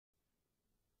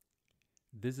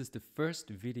This is the first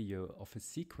video of a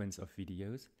sequence of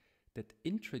videos that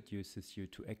introduces you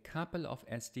to a couple of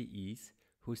SDEs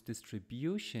whose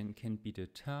distribution can be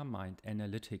determined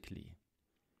analytically.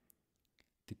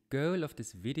 The goal of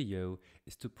this video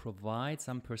is to provide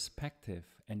some perspective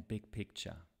and big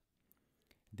picture.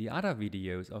 The other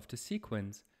videos of the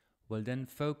sequence will then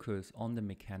focus on the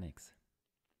mechanics.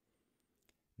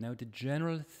 Now, the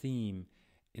general theme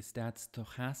is that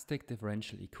stochastic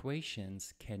differential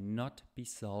equations cannot be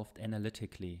solved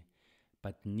analytically,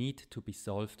 but need to be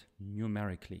solved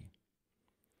numerically.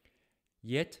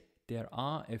 Yet, there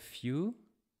are a few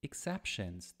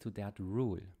exceptions to that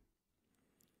rule.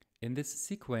 In this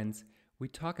sequence, we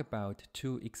talk about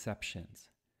two exceptions.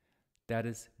 That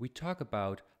is, we talk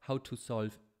about how to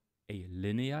solve a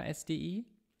linear SDE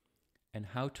and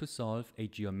how to solve a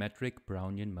geometric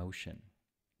Brownian motion.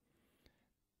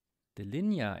 The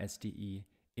linear SDE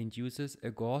induces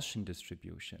a Gaussian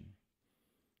distribution.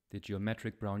 The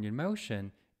geometric Brownian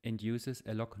motion induces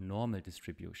a log-normal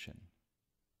distribution.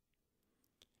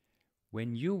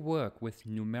 When you work with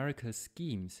numerical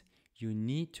schemes, you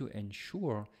need to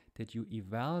ensure that you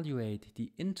evaluate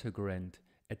the integrand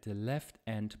at the left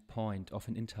end point of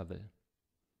an interval.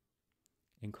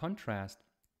 In contrast,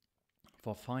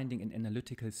 for finding an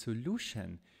analytical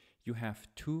solution, you have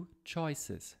two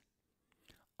choices.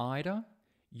 Either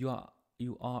you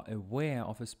are aware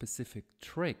of a specific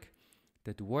trick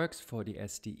that works for the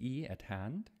SDE at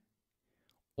hand,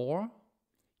 or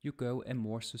you go a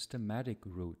more systematic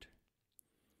route.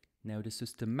 Now, the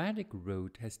systematic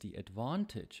route has the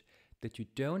advantage that you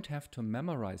don't have to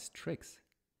memorize tricks.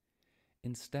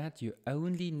 Instead, you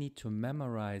only need to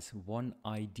memorize one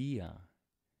idea,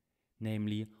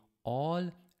 namely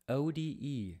all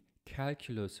ODE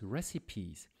calculus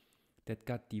recipes that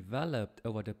got developed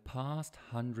over the past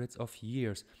hundreds of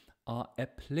years are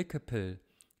applicable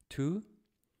to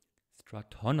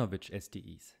Stratonovich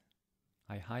SDEs.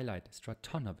 I highlight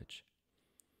Stratonovich.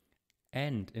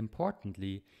 And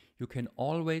importantly, you can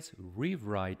always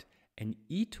rewrite an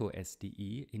ITO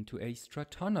SDE into a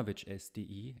Stratonovich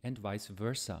SDE and vice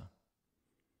versa.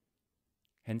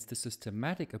 Hence, the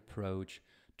systematic approach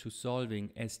to solving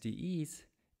SDEs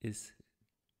is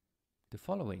the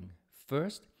following.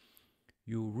 First,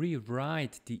 you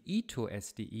rewrite the ITO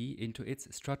SDE into its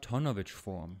Stratonovich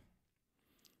form.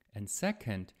 And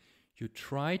second, you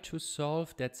try to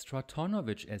solve that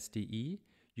Stratonovich SDE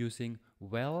using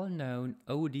well-known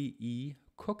ODE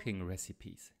cooking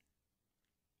recipes.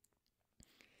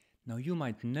 Now, you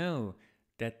might know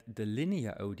that the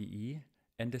linear ODE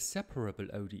and the separable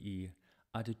ODE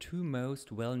are the two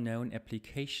most well-known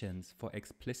applications for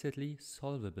explicitly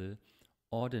solvable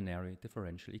ordinary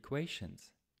differential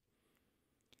equations.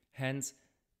 Hence,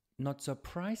 not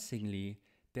surprisingly,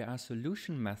 there are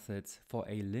solution methods for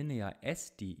a linear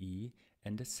SDE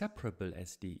and a separable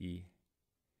SDE.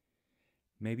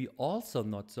 Maybe also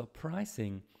not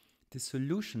surprising, the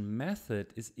solution method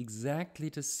is exactly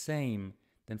the same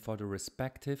than for the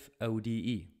respective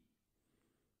ODE.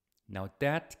 Now,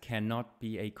 that cannot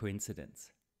be a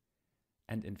coincidence.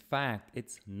 And in fact,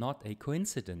 it's not a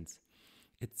coincidence.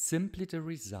 It's simply the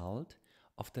result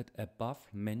of that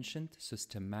above-mentioned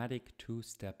systematic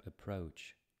two-step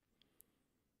approach.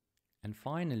 And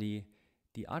finally,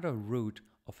 the other route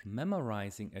of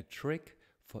memorizing a trick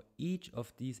for each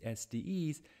of these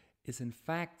SDEs is in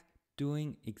fact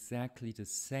doing exactly the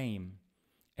same,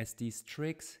 as these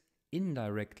tricks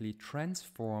indirectly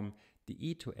transform the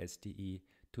ITO SDE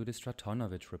to the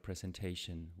Stratonovich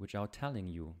representation, which I'll telling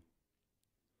you.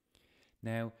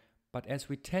 Now, but as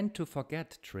we tend to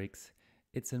forget tricks,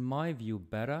 it's in my view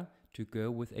better to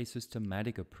go with a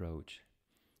systematic approach.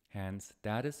 Hence,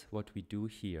 that is what we do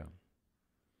here.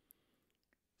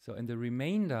 So in the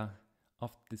remainder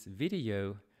of this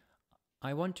video,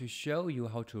 I want to show you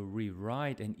how to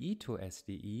rewrite an ITO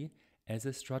SDE as a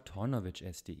Stratonovich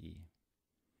SDE.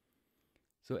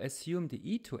 So assume the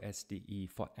ITO SDE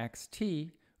for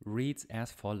xt reads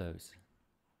as follows.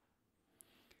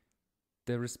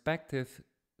 The respective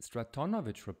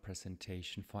Stratonovich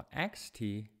representation for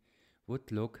xt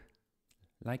would look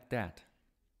like that.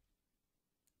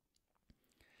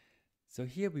 So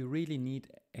here we really need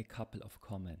a couple of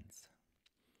comments.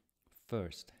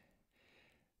 First,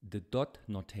 the dot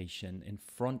notation in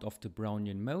front of the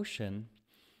Brownian motion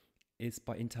is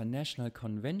by international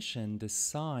convention the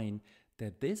sign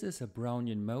that this is a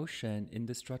Brownian motion in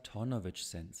the Stratonovich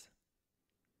sense.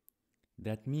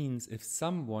 That means if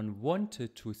someone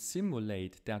wanted to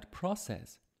simulate that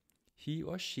process, he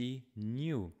or she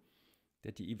knew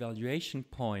that the evaluation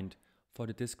point for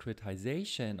the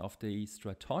discretization of the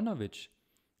Stratonovich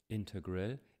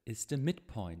integral is the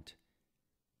midpoint,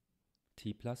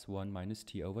 t plus 1 minus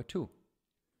t over 2.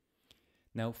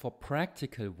 Now for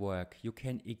practical work, you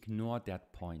can ignore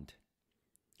that point.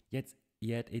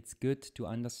 Yet it's good to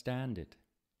understand it.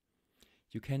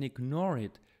 You can ignore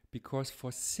it because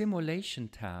for simulation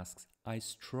tasks, I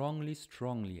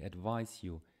strongly advise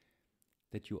you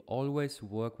that you always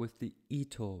work with the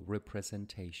ITO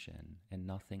representation and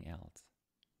nothing else.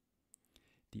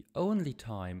 The only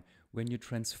time when you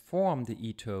transform the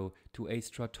ITO to a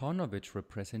Stratonovich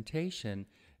representation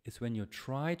is when you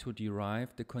try to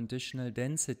derive the conditional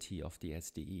density of the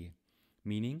SDE,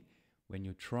 meaning when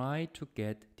you try to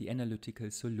get the analytical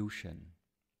solution.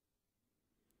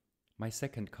 My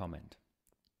second comment.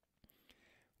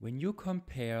 When you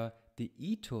compare the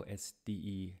ITO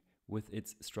SDE with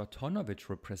its Stratonovich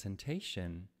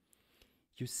representation,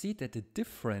 you see that the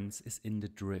difference is in the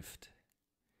drift.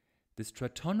 The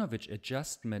Stratonovich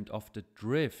adjustment of the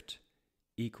drift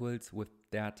equals with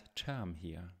that term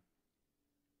here.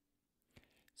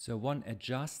 So one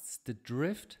adjusts the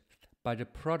drift by the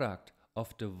product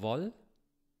of the vol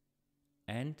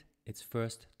and its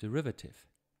first derivative.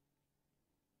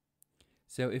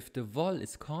 So if the vol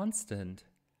is constant,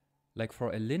 like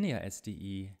for a linear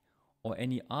SDE or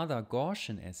any other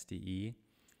Gaussian SDE,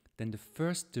 then the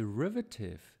first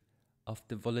derivative of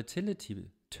the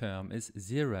volatility term is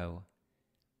 0.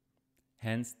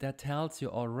 Hence, that tells you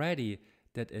already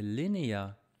that a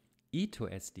linear ITO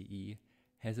SDE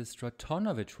has a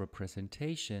Stratonovich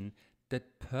representation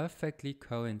that perfectly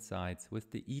coincides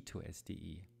with the ITO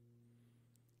SDE.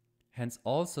 Hence,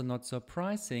 also not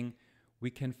surprising,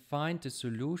 we can find the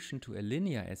solution to a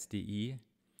linear SDE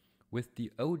with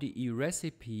the ODE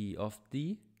recipe of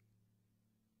the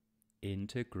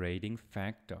integrating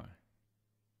factor.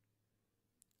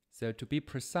 So to be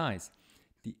precise,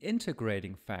 the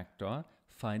integrating factor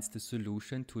finds the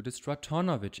solution to the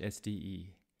Stratonovich SDE.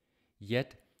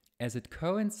 Yet, as it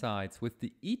coincides with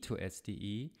the ITO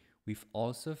SDE, we've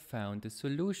also found the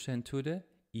solution to the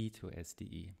ITO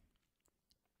SDE.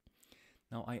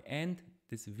 Now I end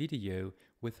this video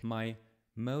with my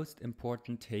most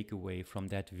important takeaway from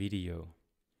that video.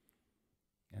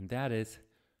 And that is,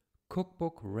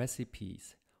 cookbook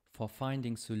recipes for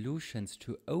finding solutions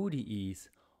to ODEs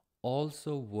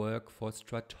also work for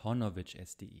Stratonovich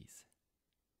SDEs.